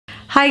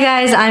Hi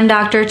guys, I'm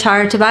Dr.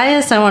 Tara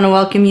Tobias. I want to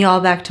welcome you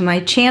all back to my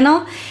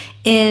channel.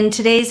 In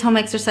today's home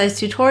exercise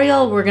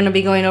tutorial, we're going to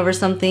be going over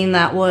something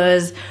that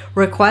was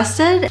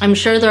requested. I'm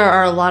sure there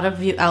are a lot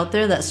of you out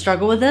there that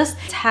struggle with this.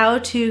 It's how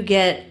to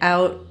get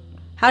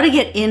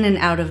in and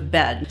out of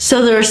bed.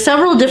 So there are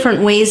several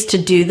different ways to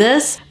do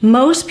this.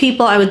 Most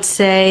people, I would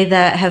say,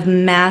 that have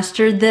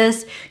mastered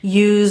this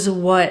use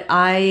what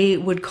I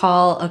would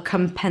call a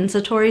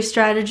compensatory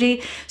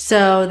strategy.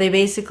 So they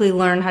basically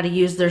learn how to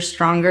use their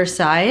stronger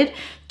side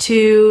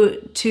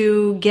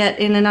to get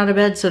in and out of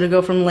bed, so to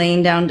go from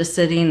laying down to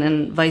sitting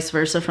and vice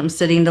versa, from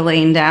sitting to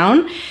laying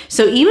down.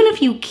 So even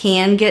if you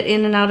can get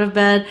in and out of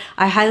bed,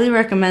 I highly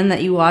recommend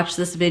that you watch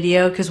this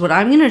video, because what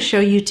I'm going to show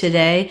you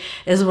today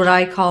is what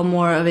I call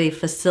more of a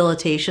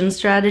facilitation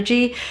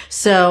strategy.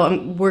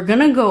 So we're going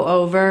to go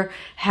over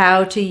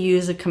how to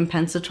use a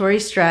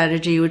compensatory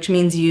strategy, which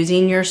means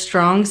using your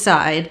strong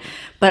side,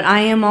 but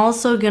I am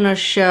also going to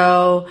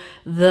show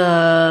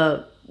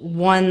the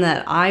one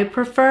that I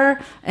prefer,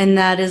 and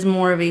that is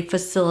more of a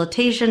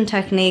facilitation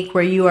technique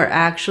where you are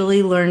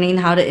actually learning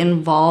how to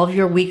involve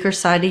your weaker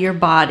side of your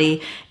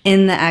body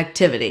in the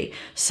activity.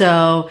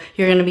 So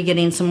you're going to be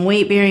getting some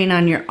weight bearing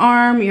on your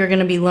arm. You're going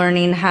to be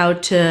learning how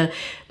to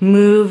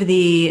move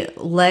the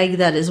leg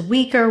that is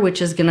weaker,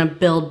 which is going to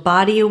build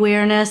body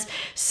awareness.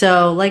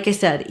 So like I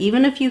said,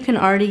 even if you can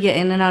already get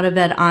in and out of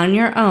bed on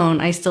your own,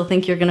 I still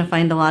think you're going to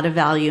find a lot of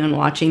value in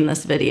watching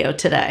this video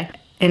today.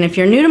 And if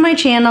you're new to my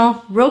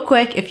channel, real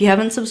quick, if you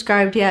haven't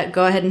subscribed yet,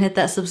 go ahead and hit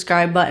that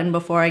subscribe button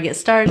before I get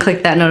started.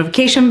 Click that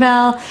notification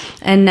bell,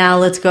 and now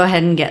let's go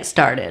ahead and get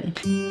started.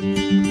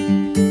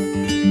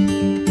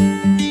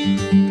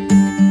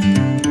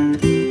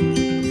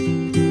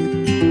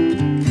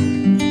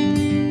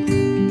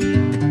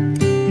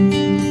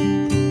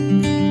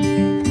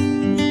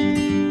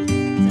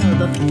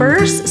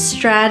 First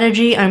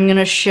strategy I'm going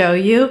to show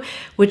you,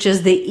 which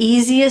is the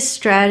easiest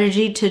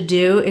strategy to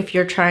do if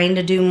you're trying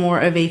to do more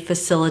of a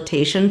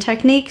facilitation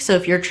technique. So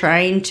if you're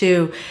trying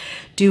to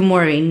do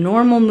more of a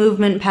normal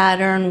movement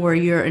pattern where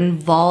you're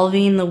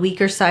involving the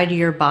weaker side of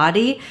your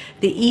body,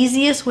 the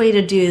easiest way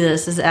to do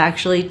this is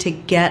actually to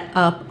get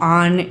up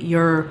on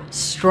your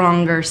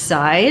stronger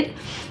side.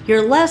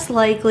 You're less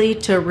likely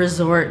to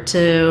resort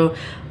to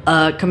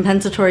a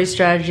compensatory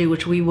strategy,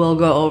 which we will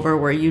go over,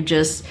 where you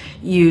just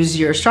use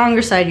your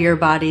stronger side of your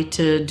body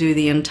to do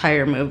the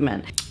entire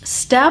movement.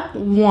 Step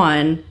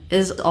one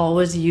is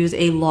always use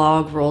a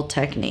log roll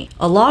technique.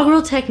 A log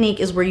roll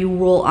technique is where you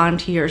roll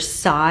onto your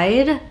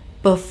side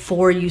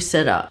before you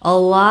sit up. A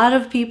lot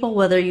of people,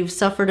 whether you've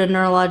suffered a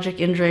neurologic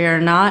injury or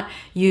not,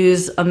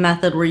 use a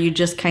method where you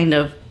just kind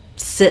of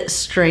sit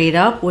straight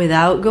up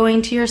without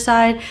going to your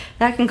side.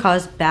 That can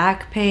cause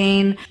back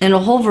pain and a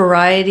whole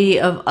variety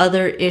of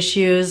other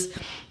issues.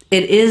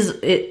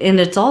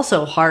 And it's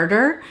also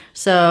harder.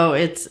 So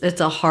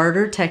it's a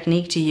harder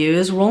technique to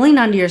use. Rolling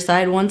onto your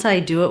side, once I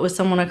do it with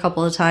someone a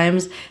couple of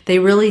times, they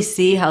really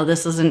see how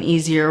this is an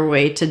easier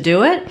way to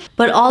do it.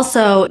 But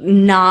also,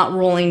 not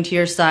rolling to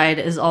your side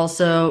is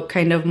also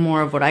kind of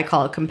more of what I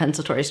call a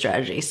compensatory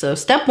strategy. So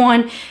step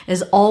one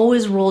is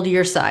always roll to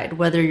your side,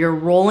 whether you're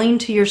rolling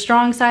to your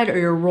strong side or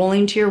you're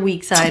rolling to your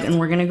weak side, and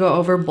we're going to go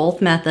over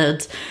both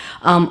methods.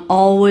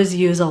 Always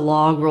use a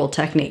log roll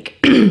technique.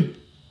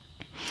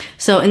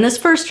 So in this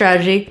first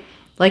strategy,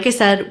 like I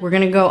said, we're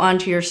going to go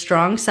onto your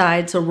strong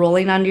side, so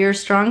rolling onto your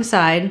strong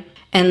side.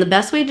 And the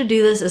best way to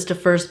do this is to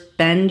first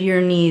bend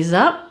your knees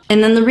up.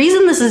 And then the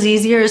reason this is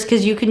easier is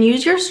because you can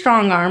use your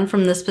strong arm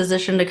from this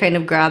position to kind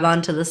of grab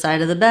onto the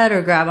side of the bed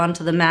or grab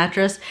onto the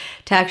mattress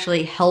to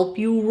actually help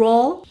you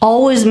roll.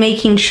 Always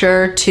making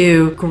sure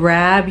to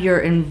grab your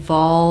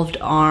involved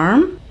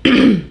arm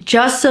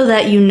just so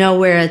that you know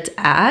where it's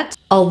at.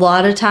 A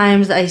lot of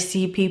times I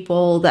see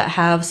people that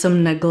have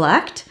some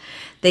neglect.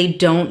 They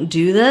don't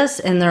do this,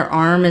 and their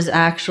arm is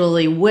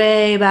actually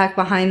way back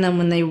behind them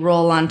when they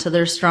roll onto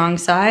their strong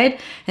side,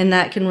 and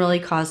that can really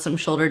cause some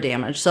shoulder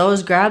damage. So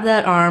always grab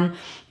that arm,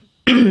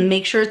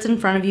 make sure it's in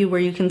front of you where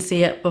you can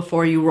see it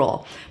before you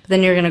roll. But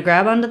then you're going to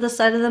grab onto the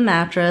side of the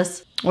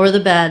mattress or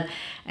the bed,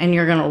 and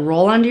you're going to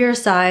roll onto your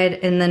side.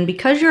 And then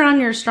because you're on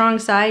your strong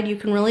side, you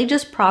can really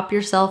just prop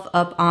yourself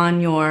up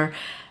on your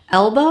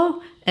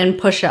elbow and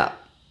push up.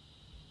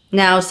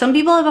 Now, some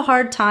people have a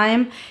hard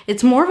time.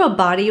 It's more of a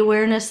body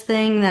awareness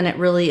thing than it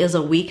really is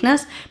a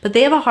weakness, but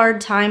they have a hard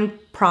time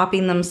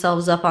propping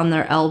themselves up on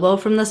their elbow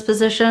from this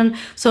position.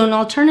 So an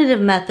alternative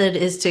method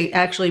is to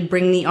actually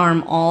bring the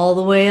arm all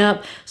the way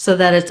up so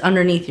that it's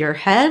underneath your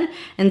head.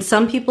 And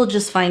some people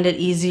just find it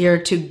easier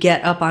to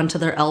get up onto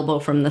their elbow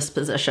from this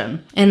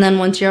position. And then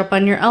once you're up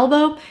on your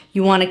elbow,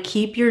 you want to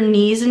keep your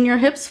knees and your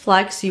hips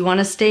flexed. You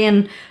want to stay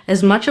in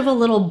as much of a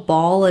little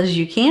ball as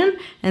you can,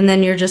 and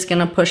then you're just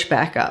going to push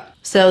back up.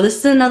 So this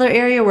is another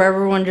area where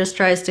everyone just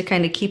tries to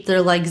kind of keep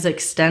their legs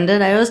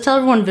extended. I always tell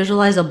everyone,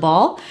 visualize a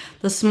ball.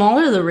 The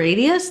smaller the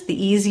radius,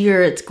 the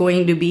easier it's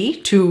going to be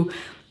to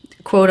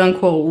quote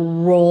unquote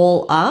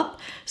roll up.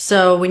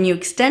 So when you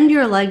extend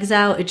your legs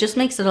out, it just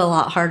makes it a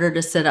lot harder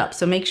to sit up.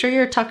 So make sure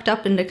you're tucked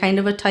up into kind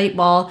of a tight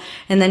ball,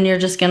 and then you're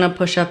just gonna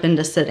push up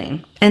into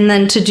sitting. And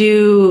then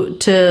to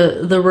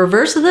the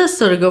reverse of this,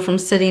 so to go from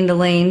sitting to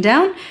laying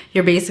down,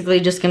 you're basically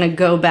just gonna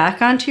go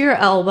back onto your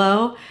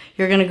elbow.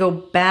 You're gonna go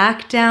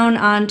back down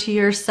onto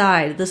your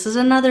side. This is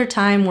another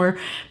time where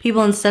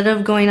people, instead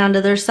of going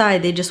onto their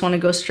side, they just wanna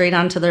go straight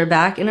onto their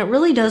back, and it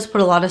really does put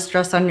a lot of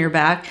stress on your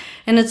back,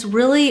 and it's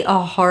really a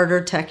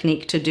harder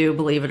technique to do,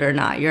 believe it or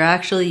not. You're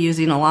actually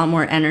using a lot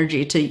more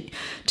energy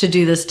to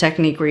do this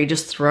technique where you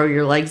just throw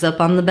your legs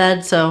up on the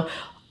bed. So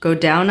go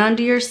down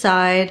onto your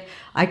side.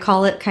 I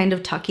call it kind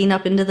of tucking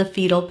up into the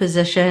fetal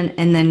position,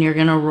 and then you're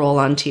gonna roll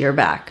onto your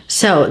back.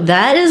 So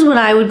that is what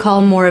I would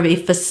call more of a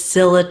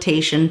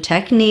facilitation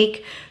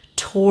technique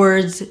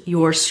towards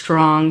your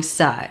strong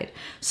side.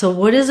 So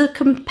what is a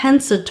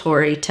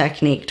compensatory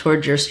technique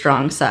towards your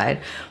strong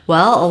side?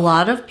 Well, a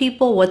lot of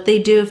people, what they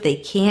do if they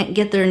can't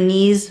get their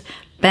knees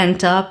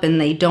bent up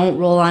and they don't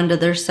roll onto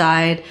their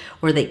side,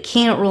 or they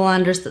can't roll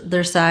onto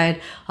their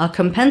side, a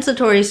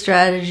compensatory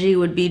strategy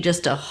would be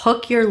just to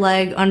hook your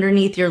leg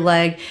underneath your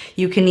leg.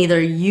 You can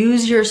either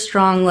use your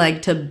strong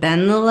leg to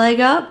bend the leg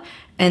up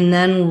and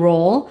then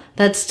roll.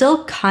 That's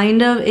still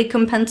kind of a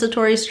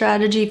compensatory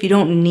strategy. If you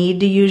don't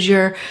need to use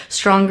your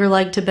stronger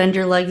leg to bend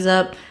your legs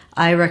up,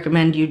 I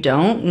recommend you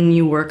don't, and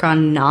you work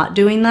on not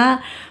doing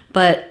that.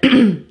 But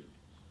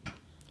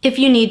if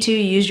you need to,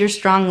 use your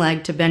strong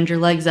leg to bend your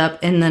legs up,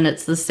 and then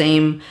it's the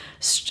same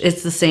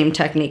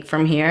technique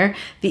from here.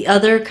 The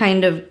other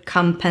kind of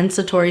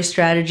compensatory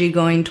strategy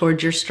going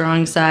towards your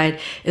strong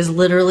side is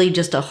literally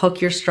just to hook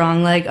your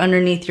strong leg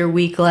underneath your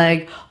weak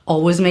leg.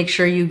 Always make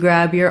sure you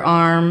grab your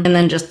arm, and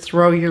then just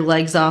throw your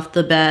legs off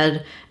the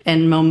bed,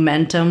 and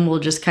momentum will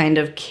just kind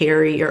of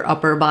carry your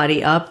upper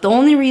body up. The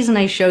only reason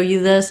I show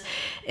you this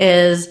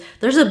is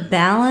there's a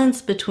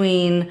balance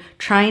between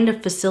trying to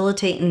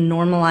facilitate and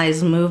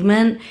normalize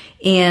movement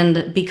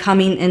and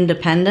becoming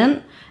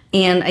independent.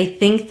 And I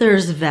think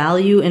there's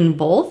value in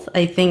both.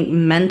 I think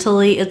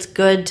mentally it's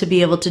good to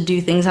be able to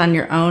do things on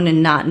your own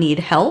and not need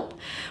help.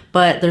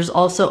 But there's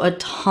also a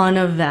ton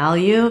of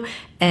value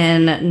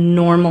in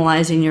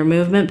normalizing your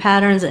movement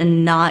patterns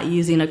and not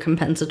using a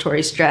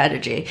compensatory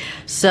strategy.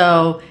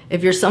 So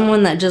if you're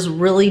someone that just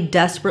really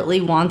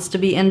desperately wants to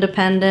be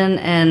independent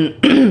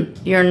and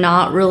you're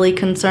not really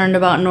concerned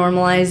about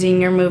normalizing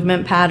your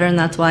movement pattern,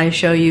 that's why I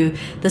show you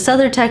this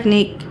other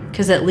technique,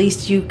 because at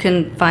least you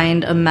can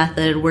find a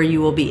method where you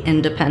will be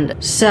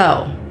independent.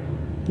 So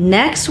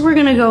next we're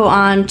gonna go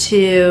on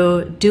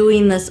to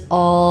doing this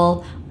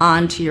all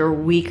onto your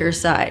weaker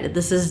side.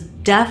 This is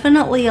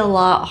definitely a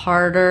lot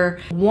harder.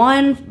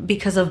 One,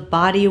 because of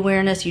body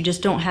awareness, you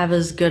just don't have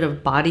as good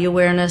of body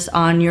awareness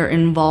on your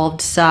involved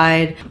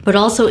side, but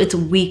also it's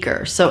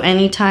weaker. So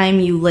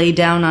anytime you lay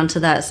down onto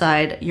that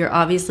side, you're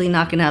obviously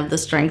not gonna have the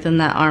strength in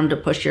that arm to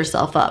push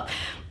yourself up.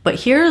 But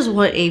here's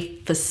what a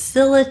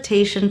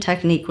facilitation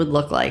technique would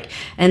look like.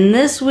 And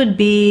this would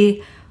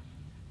be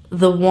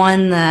the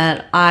one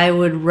that I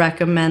would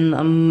recommend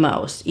the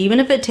most. Even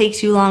if it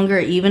takes you longer,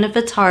 even if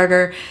it's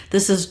harder,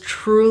 this is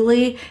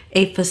truly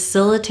a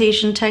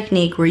facilitation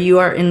technique where you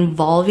are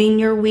involving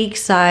your weak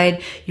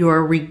side, you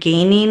are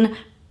regaining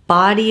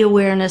body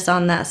awareness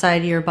on that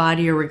side of your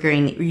body, you're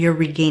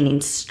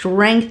regaining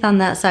strength on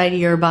that side of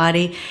your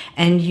body,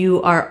 and you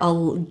are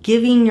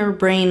giving your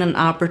brain an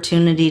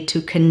opportunity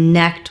to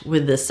connect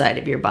with this side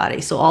of your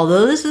body. So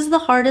although this is the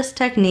hardest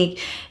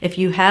technique, if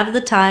you have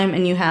the time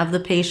and you have the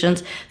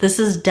patience, this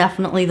is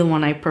definitely the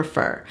one I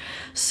prefer.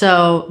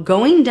 So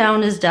going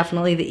down is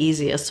definitely the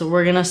easiest. So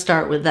we're gonna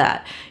start with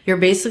that. You're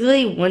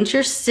basically, when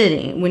you're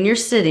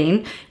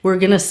sitting, we're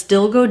gonna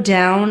still go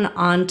down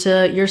onto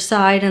your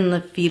side in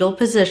the fetal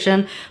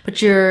position,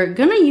 but you're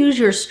gonna use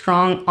your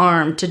strong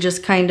arm to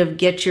just kind of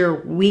get your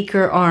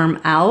weaker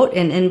arm out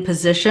and in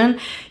position.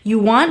 You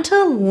want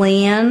to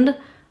land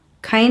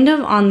kind of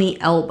on the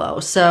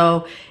elbow.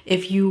 So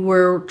if you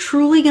were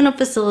truly going to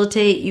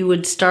facilitate, you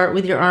would start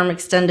with your arm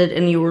extended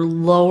and you would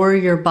lower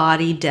your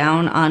body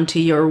down onto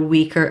your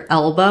weaker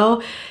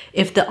elbow.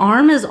 If the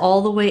arm is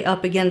all the way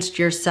up against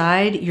your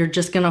side, you're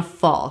just going to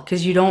fall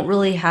because you don't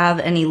really have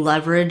any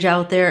leverage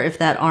out there if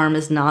that arm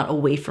is not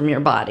away from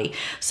your body.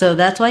 So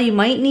that's why you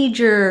might need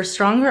your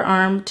stronger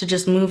arm to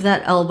just move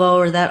that elbow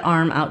or that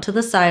arm out to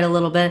the side a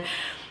little bit.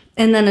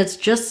 And then it's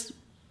just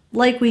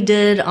like we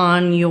did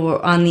on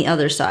the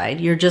other side.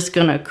 You're just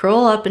gonna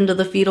curl up into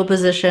the fetal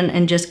position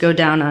and just go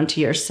down onto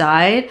your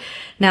side.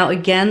 Now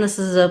again, this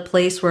is a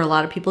place where a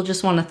lot of people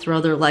just wanna throw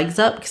their legs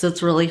up because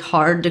it's really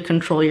hard to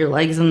control your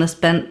legs in this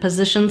bent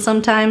position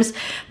sometimes,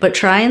 but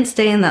try and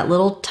stay in that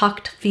little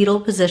tucked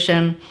fetal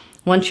position.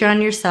 Once you're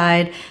on your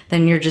side,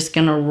 then you're just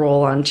gonna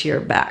roll onto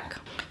your back.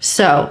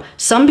 So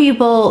some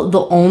people,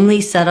 the only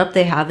setup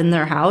they have in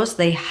their house,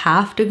 they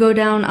have to go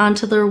down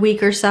onto their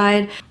weaker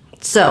side.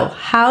 So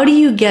how do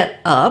you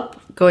get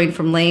up, going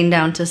from laying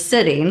down to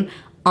sitting,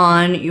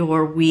 on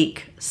your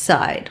weak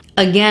side?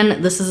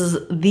 Again, this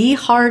is the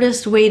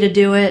hardest way to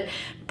do it,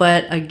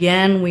 But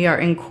again, we are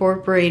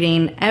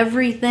incorporating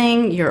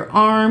everything, your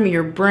arm,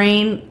 your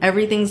brain,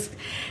 everything's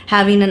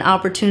having an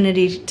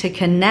opportunity to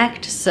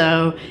connect.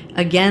 So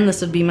again, this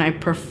would be my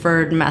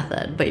preferred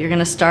method. But you're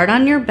gonna start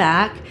on your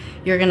back.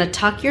 You're gonna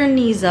tuck your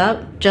knees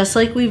up, just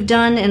like we've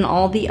done in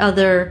all the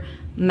other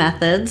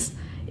methods.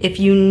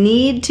 If you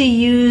need to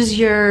use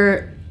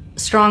your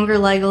stronger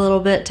leg a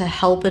little bit to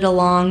help it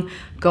along,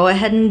 go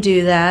ahead and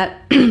do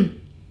that.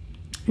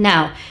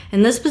 Now,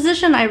 in this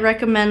position, I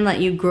recommend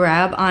that you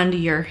grab onto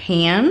your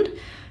hand,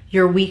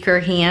 your weaker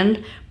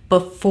hand,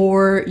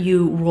 before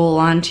you roll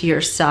onto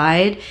your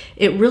side.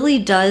 It really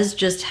does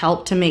just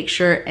help to make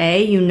sure,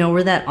 A, you know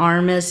where that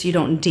arm is so you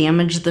don't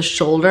damage the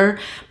shoulder,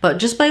 but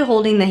just by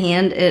holding the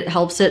hand, it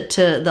helps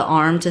the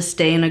arm to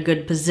stay in a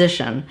good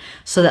position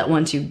so that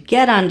once you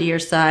get onto your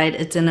side,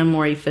 it's in a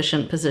more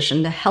efficient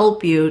position to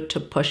help you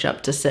to push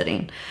up to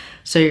sitting.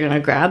 So you're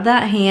gonna grab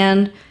that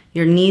hand,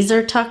 your knees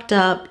are tucked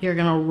up, you're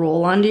gonna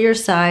roll onto your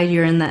side,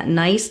 you're in that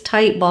nice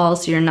tight ball,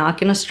 so you're not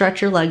gonna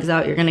stretch your legs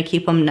out, you're gonna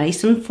keep them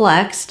nice and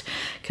flexed,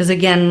 because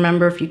again,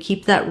 remember, if you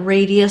keep that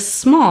radius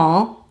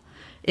small,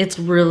 it's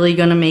really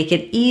gonna make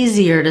it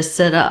easier to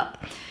sit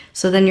up.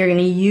 So then you're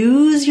gonna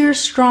use your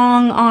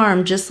strong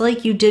arm, just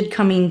like you did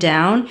coming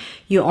down.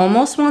 You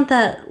almost want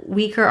that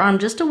weaker arm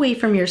just away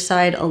from your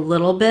side a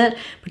little bit,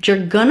 but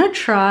you're gonna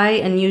try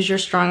and use your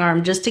strong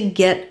arm just to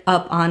get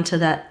up onto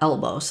that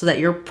elbow so that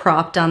you're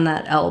propped on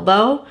that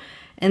elbow.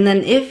 And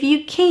then if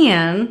you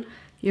can,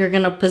 you're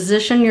gonna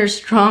position your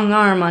strong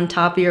arm on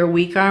top of your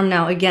weak arm.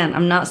 Now again,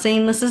 I'm not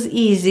saying this is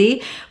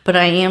easy, but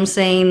I am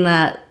saying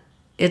that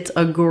it's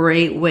a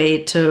great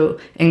way to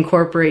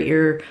incorporate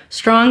your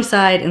strong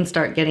side and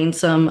start getting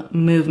some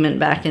movement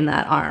back in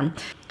that arm.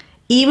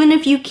 Even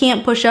if you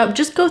can't push up,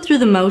 just go through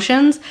the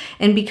motions,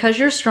 and because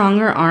your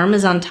stronger arm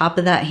is on top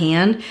of that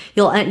hand,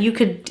 you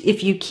could,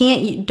 if you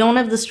can't, you don't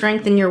have the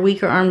strength in your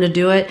weaker arm to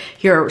do it,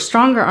 your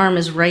stronger arm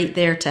is right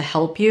there to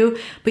help you,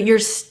 but you're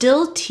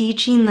still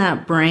teaching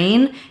that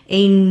brain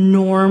a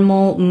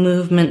normal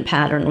movement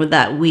pattern with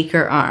that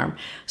weaker arm.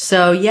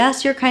 So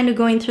yes, you're kind of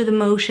going through the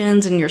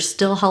motions and you're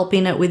still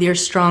helping it with your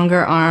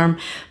stronger arm,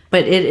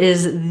 but it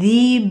is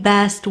the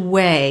best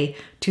way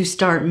to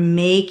start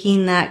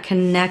making that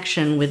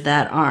connection with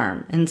that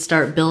arm and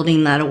start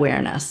building that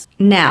awareness.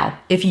 Now,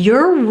 if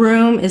your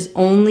room is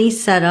only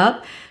set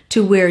up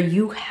to where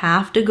you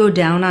have to go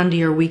down onto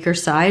your weaker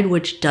side,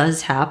 which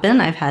does happen.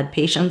 I've had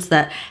patients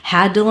that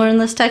had to learn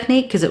this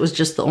technique because it was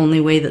just the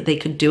only way that they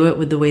could do it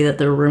with the way that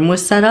their room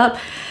was set up.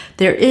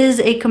 There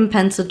is a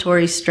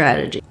compensatory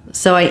strategy.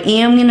 So I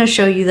am going to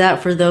show you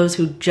that for those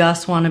who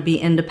just want to be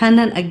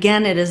independent.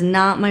 Again, it is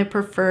not my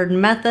preferred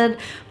method,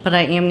 but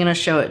I am going to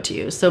show it to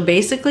you. So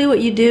basically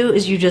what you do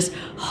is you just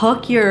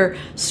hook your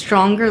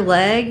stronger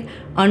leg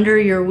under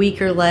your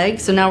weaker leg.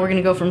 So now we're going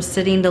to go from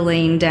sitting to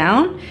laying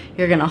down.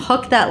 You're going to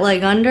hook that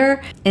leg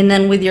under, and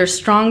then with your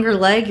stronger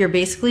leg, you're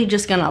basically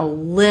just going to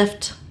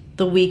lift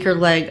the weaker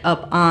leg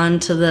up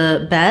onto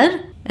the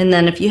bed. And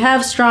then if you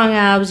have strong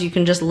abs, you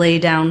can just lay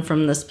down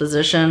from this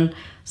position.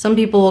 Some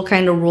people will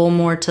kind of roll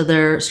more to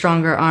their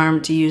stronger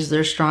arm to use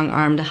their strong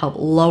arm to help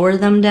lower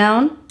them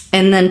down.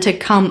 And then to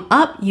come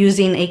up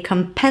using a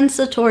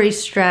compensatory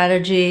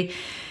strategy,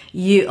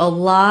 a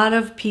lot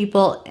of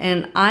people,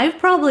 and I've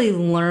probably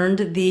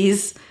learned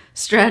these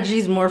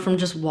strategies more from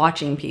just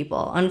watching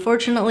people.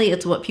 Unfortunately,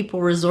 it's what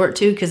people resort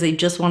to because they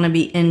just want to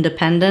be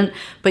independent,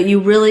 but you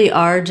really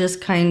are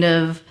just kind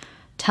of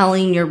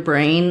telling your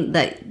brain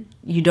that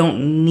you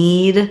don't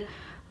need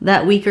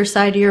that weaker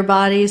side of your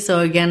body. So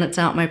again, it's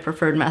not my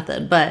preferred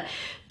method, but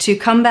to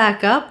come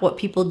back up, what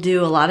people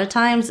do a lot of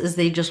times is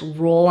they just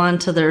roll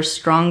onto their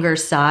stronger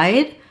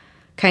side,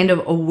 kind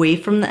of away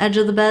from the edge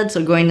of the bed,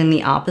 so going in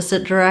the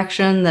opposite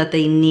direction that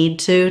they need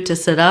to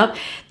sit up.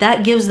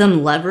 That gives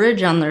them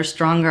leverage on their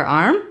stronger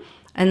arm,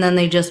 and then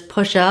they just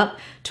push up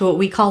to what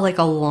we call like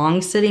a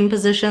long sitting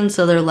position,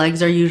 so their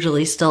legs are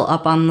usually still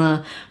up on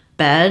the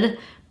bed,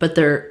 but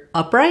they're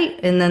upright,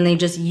 and then they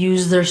just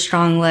use their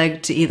strong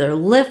leg to either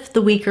lift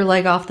the weaker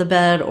leg off the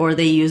bed, or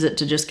they use it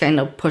to just kind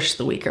of push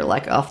the weaker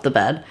leg off the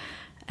bed.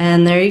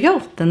 And there you go,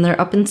 then they're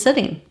up and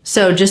sitting.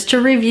 So just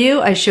to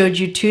review, I showed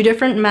you two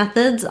different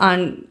methods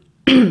on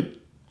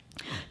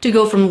to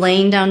go from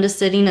laying down to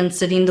sitting and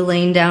sitting to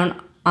laying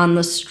down on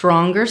the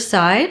stronger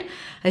side.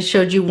 I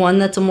showed you one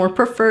that's a more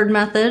preferred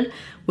method,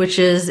 which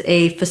is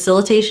a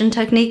facilitation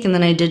technique, and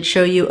then I did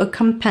show you a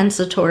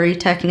compensatory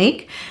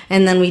technique.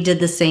 And then we did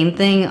the same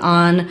thing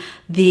on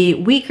the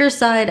weaker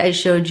side. I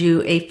showed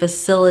you a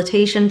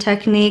facilitation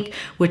technique,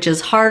 which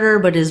is harder,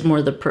 but is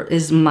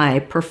my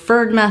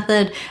preferred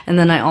method. And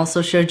then I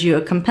also showed you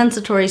a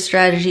compensatory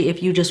strategy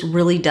if you just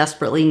really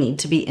desperately need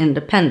to be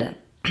independent.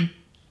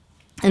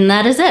 And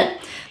that is it.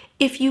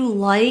 If you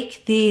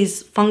like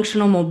these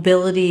functional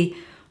mobility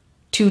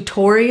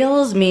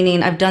tutorials,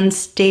 meaning I've done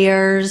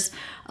stairs,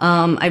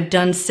 I've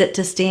done sit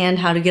to stand,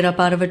 how to get up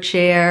out of a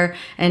chair,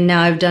 and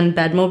now I've done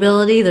bed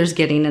mobility. There's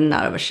getting in and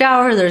out of a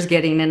shower, there's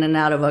getting in and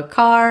out of a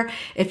car.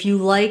 If you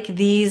like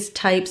these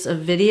types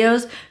of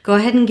videos, go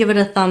ahead and give it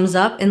a thumbs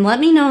up and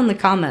let me know in the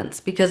comments,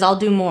 because I'll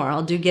do more.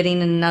 I'll do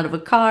getting in and out of a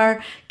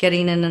car,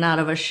 getting in and out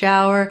of a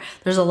shower.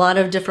 There's a lot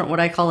of different what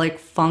I call like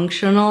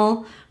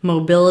functional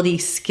mobility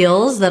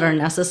skills that are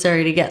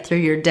necessary to get through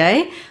your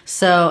day.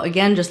 So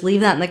again, just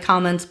leave that in the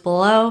comments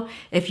below.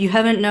 If you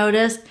haven't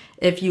noticed,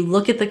 if you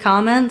look at the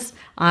comments,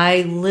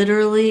 I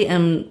literally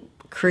am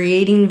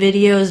creating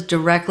videos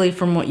directly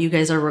from what you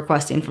guys are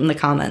requesting from the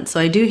comments.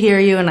 So I do hear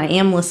you and I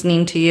am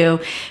listening to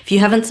you. If you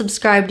haven't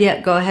subscribed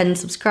yet, go ahead and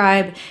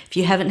subscribe. If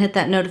you haven't hit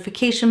that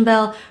notification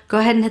bell, go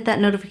ahead and hit that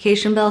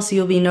notification bell so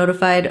you'll be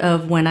notified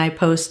of when I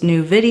post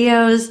new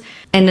videos.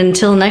 And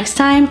until next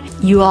time,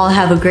 you all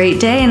have a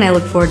great day and I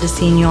look forward to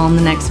seeing you all in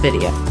the next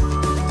video.